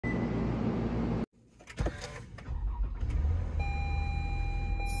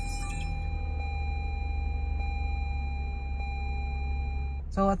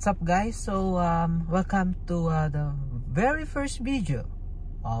So what's up guys? Welcome to the very first video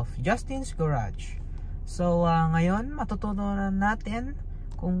of Justin's Garage. Ngayon matutunan natin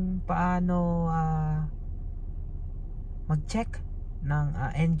kung paano mag-check ng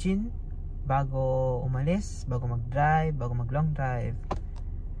engine bago umalis, bago mag-drive, bago mag-long drive.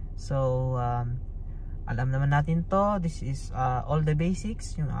 Alam naman natin to. This is all the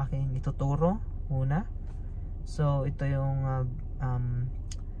basics yung aking ituturo muna. So ito yung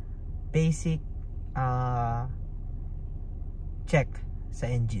basic check sa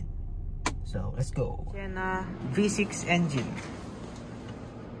engine. So let's go. Yan V6 engine.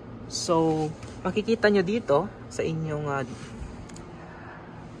 So makikita nyo dito sa inyong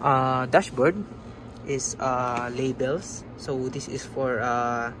dashboard is labels. So this is for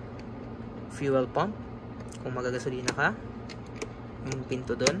fuel pump, kung magagasolina ka, yung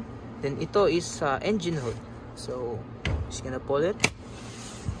pinto doon. Then ito is engine hood. So just gonna pull it.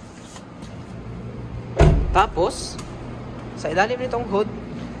 Tapos sa ilalim nitong hood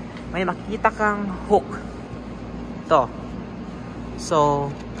may makikita kang hook. Ito.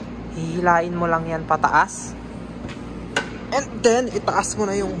 So hihilain mo lang yan pataas, and then itaas mo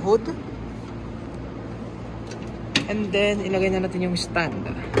na yung hood, and then ilagay na natin yung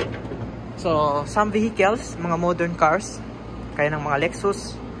stand. So some vehicles, mga modern cars kaya ng mga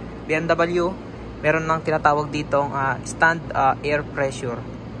Lexus, BMW, meron nang tinatawag ditong stand air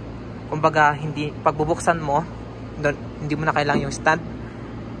pressure. Kumbaga, pag bubuksan mo, hindi mo na kailangan yung stand.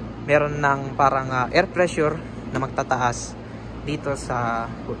 Meron ng parang air pressure na magtataas dito sa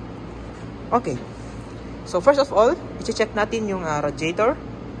hood. Okay. So first of all, i-check natin yung radiator.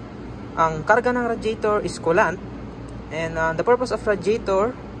 Ang karga ng radiator is coolant, and the purpose of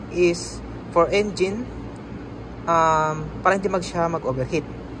radiator is for engine, para hindi siya mag-overheat.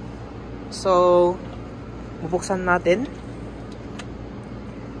 So bubuksan natin.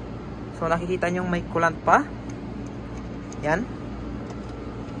 So nakikita nyo may coolant pa. Yan.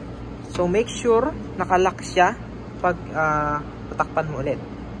 So make sure nakalock siya pag tatakpan mo ulit.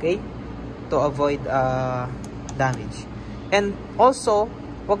 Okay? To avoid damage. And also,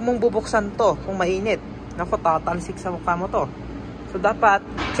 wag mong bubuksan to kung mainit. Naku, tatalsik sa mukha mo to. So dapat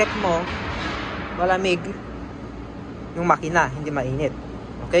check mo malamig yung makina, hindi mainit.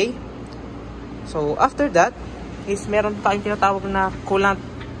 Okay? So after that is meron tayong tinatawag na coolant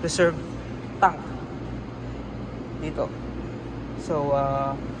reserve tank dito. So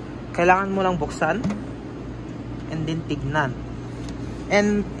kailangan mo lang buksan and then tignan.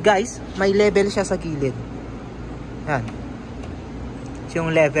 And guys, may level siya sa gilid. Yan. So,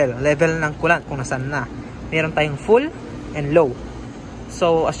 yung level ng coolant kung nasaan na. Meron tayong full and low.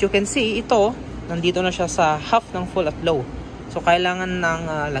 So as you can see, ito nandito na siya sa half ng full at low. So kailangan ng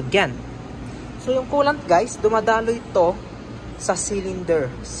lagyan. So yung coolant guys, dumadalo ito sa cylinder,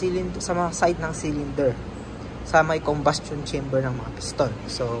 sa mga side ng cylinder, sa may combustion chamber ng mga piston.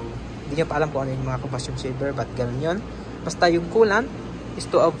 So hindi nyo pa alam kung ano yung mga combustion chamber, but ganun yun. Basta yung coolant is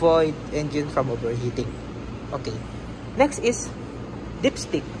to avoid engine from overheating. Okay. Next is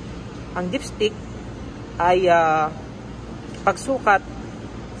dipstick. Ang dipstick ay pagsukat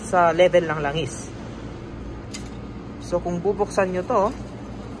sa level ng langis. So kung bubuksan nyo to,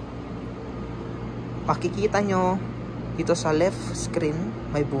 makikita nyo dito sa left screen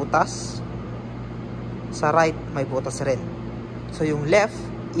may butas, sa right may butas rin. So yung left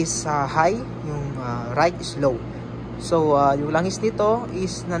is high, yung right is low. So yung langis nito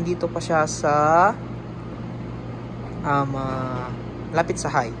is nandito pa siya sa lapit sa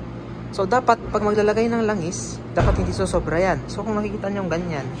high. So dapat pag maglalagay ng langis, dapat hindi sosobra yan. So kung nakikita nyo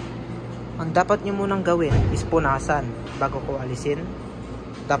ganyan, ang dapat nyo munang gawin is punasan. Bago ko alisin,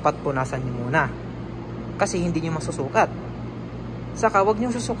 dapat punasan nyo muna, kasi hindi nyo masusukat. Saka wag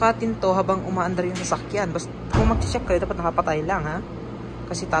nyo susukatin to habang umaandar yung sasakyan. Basta kung mag-check kayo, dapat nakapatay lang ha,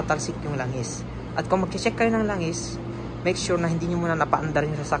 kasi tatalsik yung langis. At kung mag-check kayo ng langis, make sure na hindi nyo muna napaandar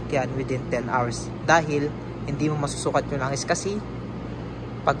yung sasakyan within 10 hours. Dahil hindi mo masusukat yung langis, kasi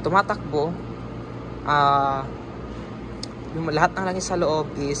pag tumatakbo, yung lahat ng langis sa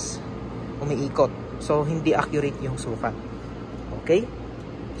loob is umiikot. So hindi accurate yung sukat. Okay?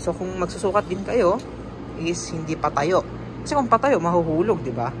 So kung magsusukat din kayo, is hindi patayo. Kasi kung patayo, mahuhulog, di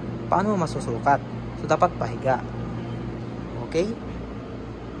ba? Paano mo masusukat? So dapat pahiga. Okay?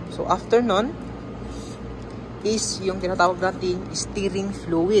 So after nun is yung tinatawag nating steering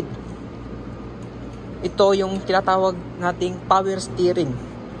fluid. Ito yung tinatawag nating power steering.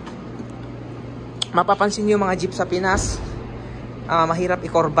 Mapapansin niyo mga jeep sa Pinas, mahirap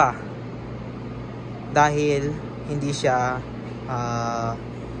ikorba dahil hindi siya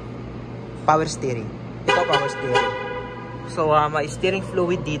power steering. Ito power steering. So, may steering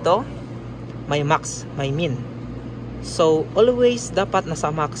fluid dito. May max, may min. So, always dapat nasa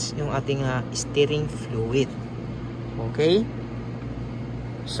max yung ating steering fluid. Okay?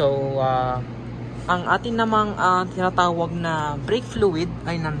 So, ang atin namang tinatawag na brake fluid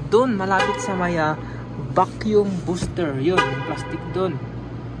ay nandun malapit sa may vacuum booster. Yun, yung plastic dun.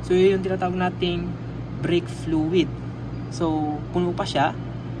 So, yun yung tinatawag nating brake fluid. So, puno pa siya.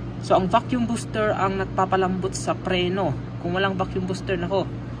 So, ang vacuum booster ang nagpapalambot sa preno. Kung walang vacuum booster, nako,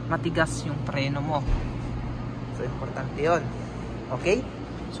 matigas yung preno mo. So, importante yun. Okay?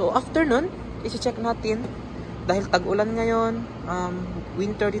 So, after nun, isi-check natin. Dahil tag-ulan ngayon,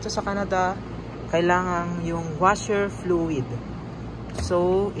 winter dito sa Canada, kailangan yung washer fluid.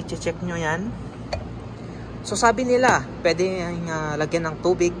 So, isi-check nyo yan. So, sabi nila, pwede lagyan ng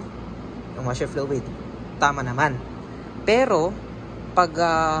tubig yung washer fluid. Tama naman. Pero, pag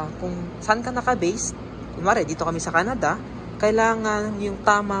kung saan ka naka-base, kunwari, dito kami sa Canada, kailangan yung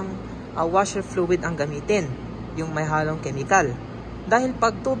tamang washer fluid ang gamitin. Yung may halong chemical. Dahil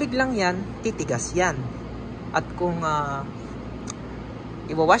pag tubig lang yan, titigas yan. At kung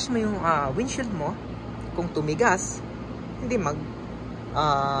iwawash mo yung windshield mo, kung tumigas, hindi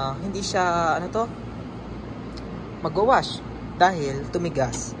siya magwawash dahil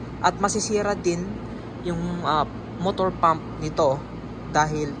tumigas. At masisira din yung motor pump nito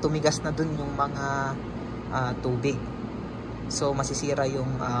dahil tumigas na dun yung mga tubig. So masisira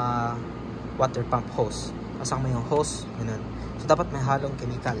yung water pump hose. Kasama yung hose, ganun. So dapat may halong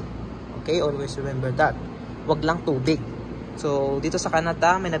chemical. Okay, always remember that. Wag lang tubig. So, dito sa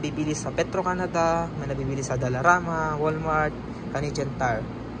Canada, may nabibili sa Petro Canada, may nabibili sa Dollarama, Walmart, Canadian Tire.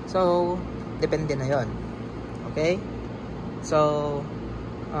 So, depende na yon. Okay? So,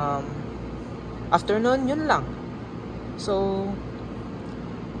 after nun, yun lang. So,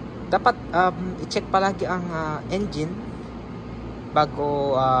 dapat i-check palagi ang engine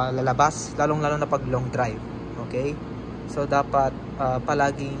bago lalabas, lalong-lalo na pag long drive. Okay? So, dapat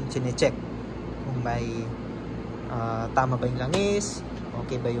palaging chine-check kung may tama ba yung langis,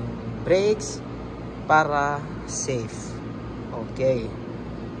 okay ba yung brakes, para safe. Okay.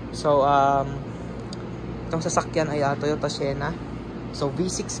 So, itong sasakyan ay Toyota Sienna. So,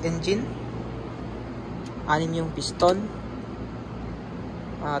 V6 engine, 6 yung piston,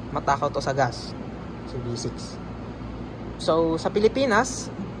 at matakaw to sa gas. So, V6. So, sa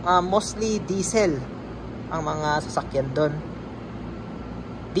Pilipinas, mostly diesel ang mga sasakyan doon.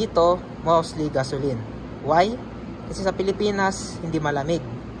 Dito, mostly gasoline. Why? Kasi sa Pilipinas, hindi malamig.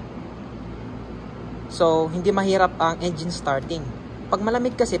 So, hindi mahirap ang engine starting. Pag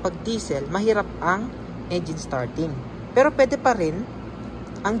malamig kasi, pag diesel, mahirap ang engine starting. Pero pwede pa rin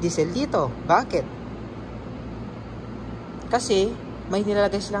ang diesel dito. Bakit? Kasi, may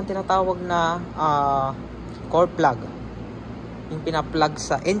nilalagay silang tinatawag na core plug. Yung pinaplug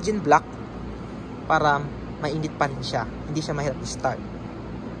sa engine block para mainit pa rin siya. Hindi siya mahirap i-start.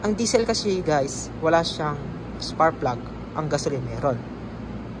 Ang diesel kasi, guys, wala siyang spark plug. Ang gasoline meron.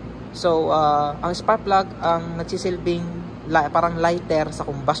 So, ang spark plug ang nagsisilbing parang lighter sa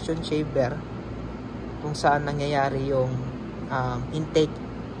combustion chamber kung saan nangyayari yung intake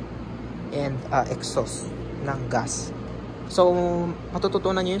and exhaust ng gas. So,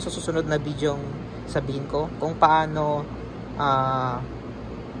 matututunan nyo yun sa susunod na video sabihin ko kung paano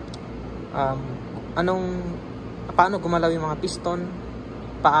paano gumalaw yung mga piston,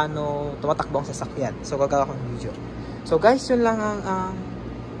 paano tumatakbo ang sasakyan. So, gagawa ko ng video. So, guys, yun lang ang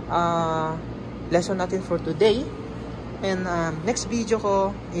lesson natin for today. And next video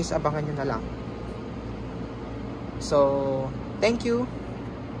ko is abangan nyo na lang. So, thank you,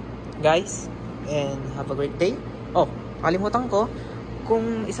 guys, and have a great day. Oh, kalimutan ko,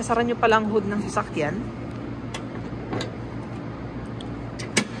 kung isasara nyo pala ang hood ng sasakyan,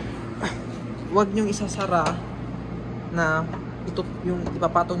 huwag nyo isasara na yung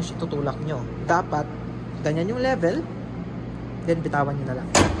ipapatong nyo, itutulak nyo. Dapat, ganyan yung level, then bitawan nyo na lang.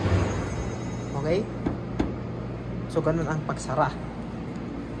 Okay? So, ganun ang pagsara.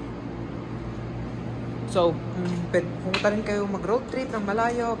 So, pumunta rin kayo mag-road trip ng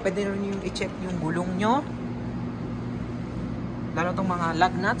malayo, pwede rin yung i-check yung gulong nyo. Lalo itong mga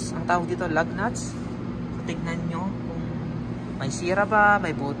lug nuts, ang tawag dito lug nuts. So, tignan nyo kung may sira ba,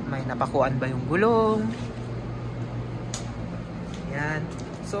 may napakuan ba yung gulong. Yan.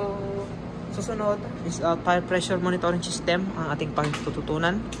 So, susunod is tire pressure monitoring system ang ating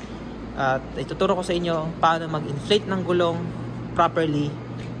pagtututunan. At ituturo ko sa inyo paano mag-inflate ng gulong properly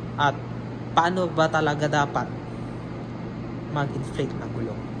at paano ba talaga dapat mag-inflate ng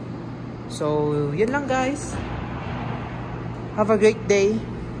gulong. So, yun lang, guys. Have a great day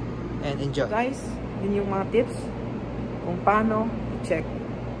and enjoy. Guys, yun yung mga tips kung paano i-check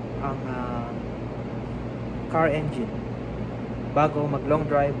ang car engine bago mag long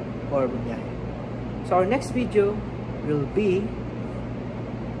drive or bumiyahe. So our next video will be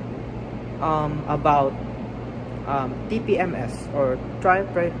about TPMS or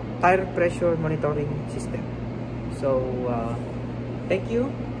tire pressure monitoring system. So thank you,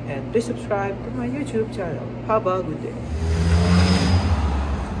 and please subscribe to my YouTube channel. Have a good day.